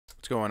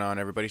going on,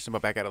 everybody? Simba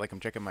back at it like I'm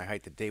checking my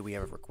height. Today we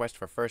have a request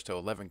for 1st to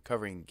 11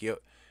 covering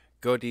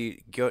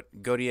Gotye.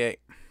 Gotye?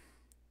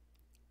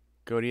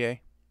 Is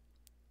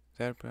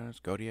that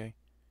pronounced Gotye?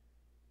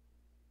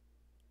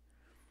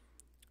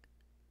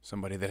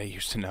 Somebody that I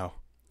used to know.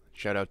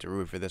 Shout out to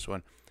Rui for this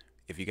one.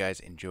 If you guys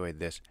enjoyed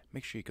this,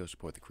 make sure you go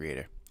support the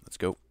creator. Let's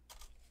go.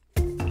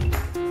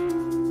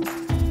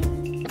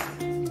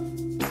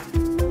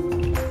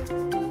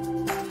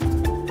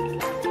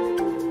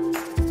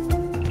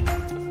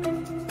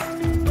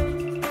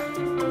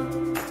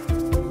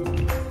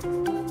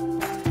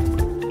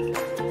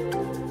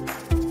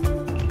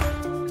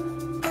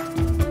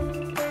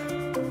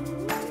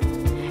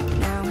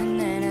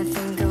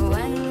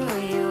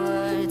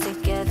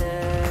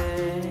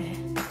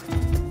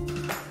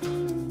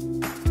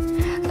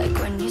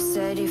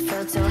 You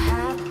felt so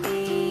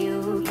happy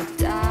you could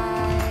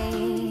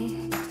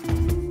die.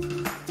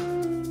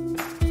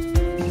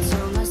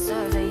 Told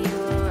myself that you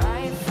were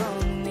right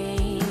for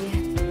me,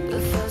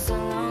 but felt so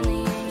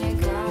lonely in your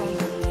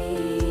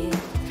company.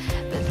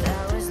 But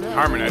that was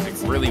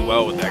harmonizing really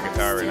well with that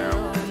guitar right now.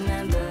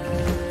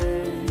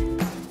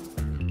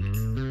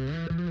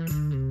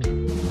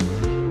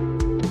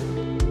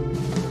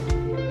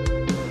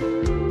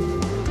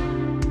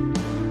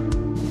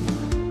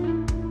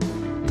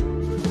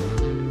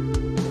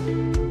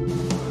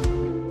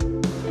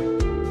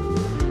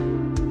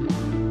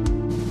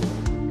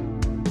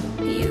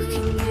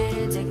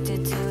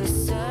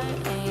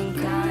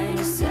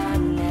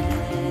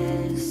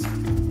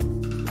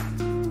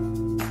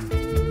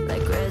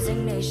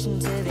 To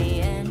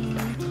the end,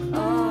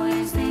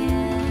 always the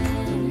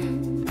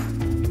end.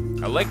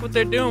 I like what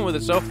they're doing with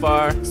it so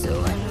far.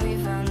 So when we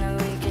found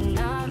that we could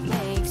not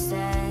make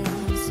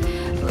sense,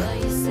 well,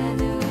 you said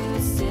that we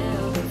would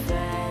still be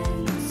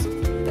friends.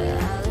 But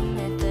I'll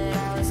admit that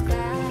I was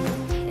glad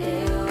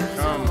it was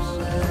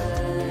over.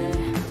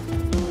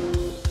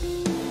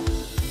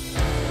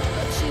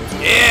 But you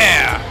did.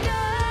 Yeah!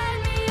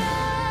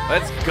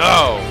 Let's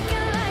go!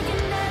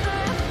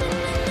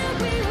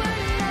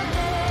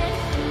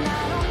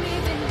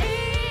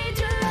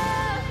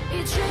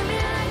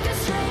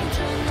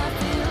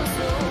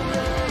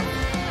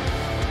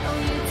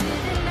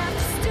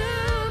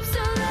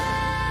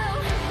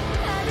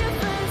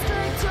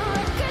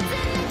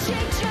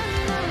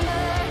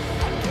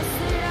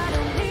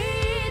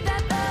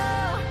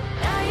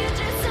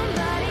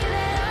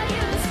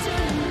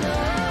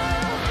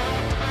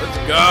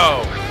 Go!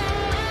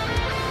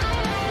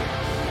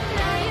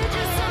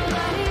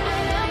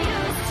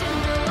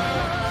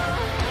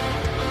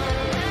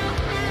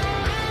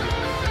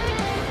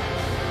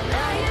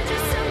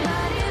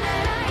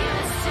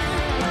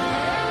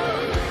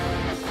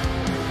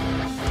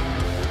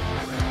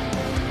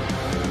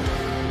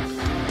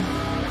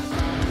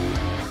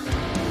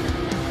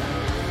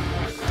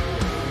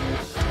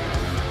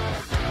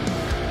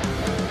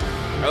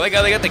 I like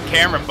how they got the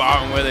camera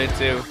bobbing with it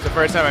too. It's the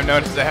first time I've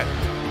noticed that.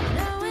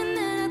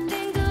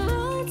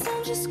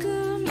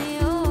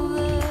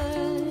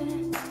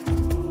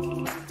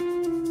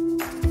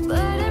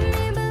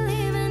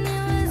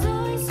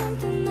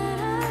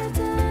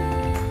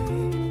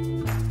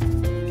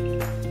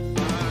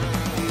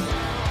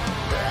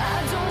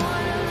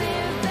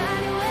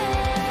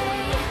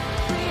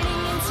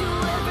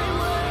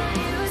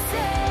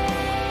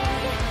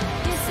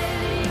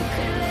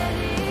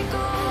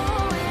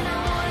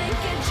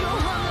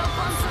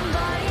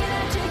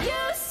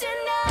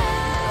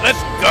 Let's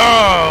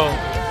go!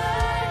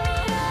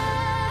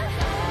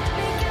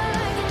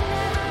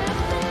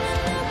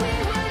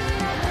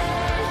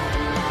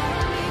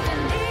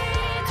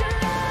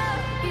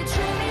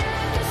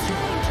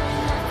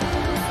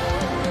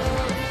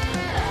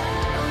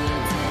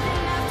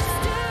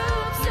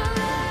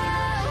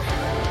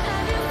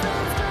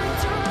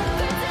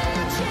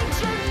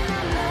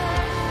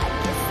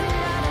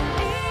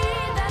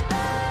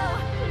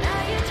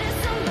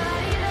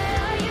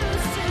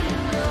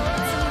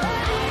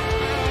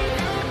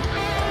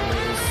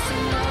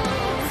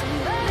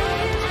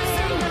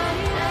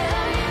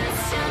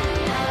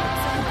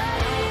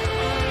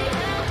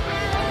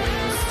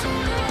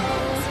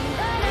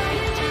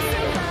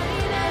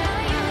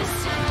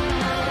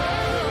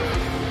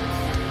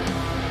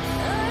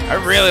 I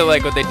really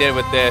like what they did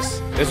with this.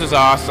 This was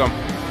awesome.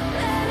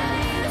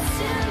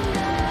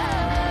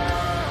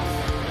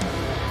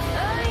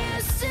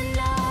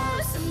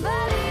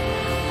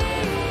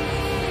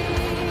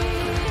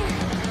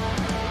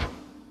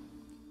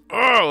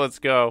 Oh, let's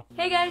go.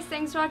 Hey guys,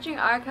 thanks for watching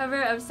our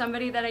cover of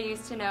Somebody That I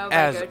Used to Know by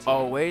As Gotye.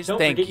 always, Don't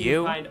thank forget you.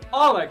 You can find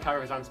all our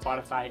covers on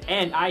Spotify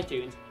and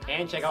iTunes,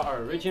 and check out our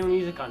original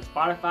music on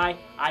Spotify,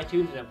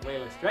 iTunes, and a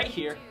playlist right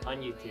here on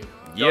YouTube.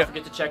 Don't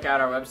forget to check out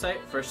our website,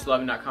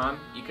 1st11.com.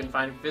 You can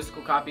find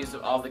physical copies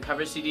of all the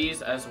cover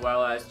CDs as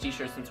well as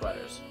t-shirts and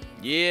sweaters.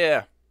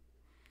 Yeah.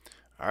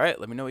 All right,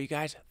 let me know what you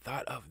guys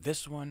thought of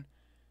this one.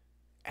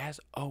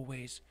 As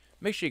always,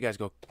 make sure you guys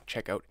go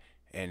check out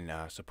and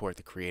support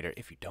the creator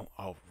if you don't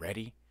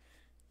already.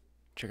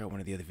 Check out one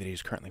of the other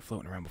videos currently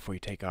floating around before you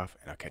take off,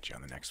 and I'll catch you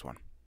on the next one.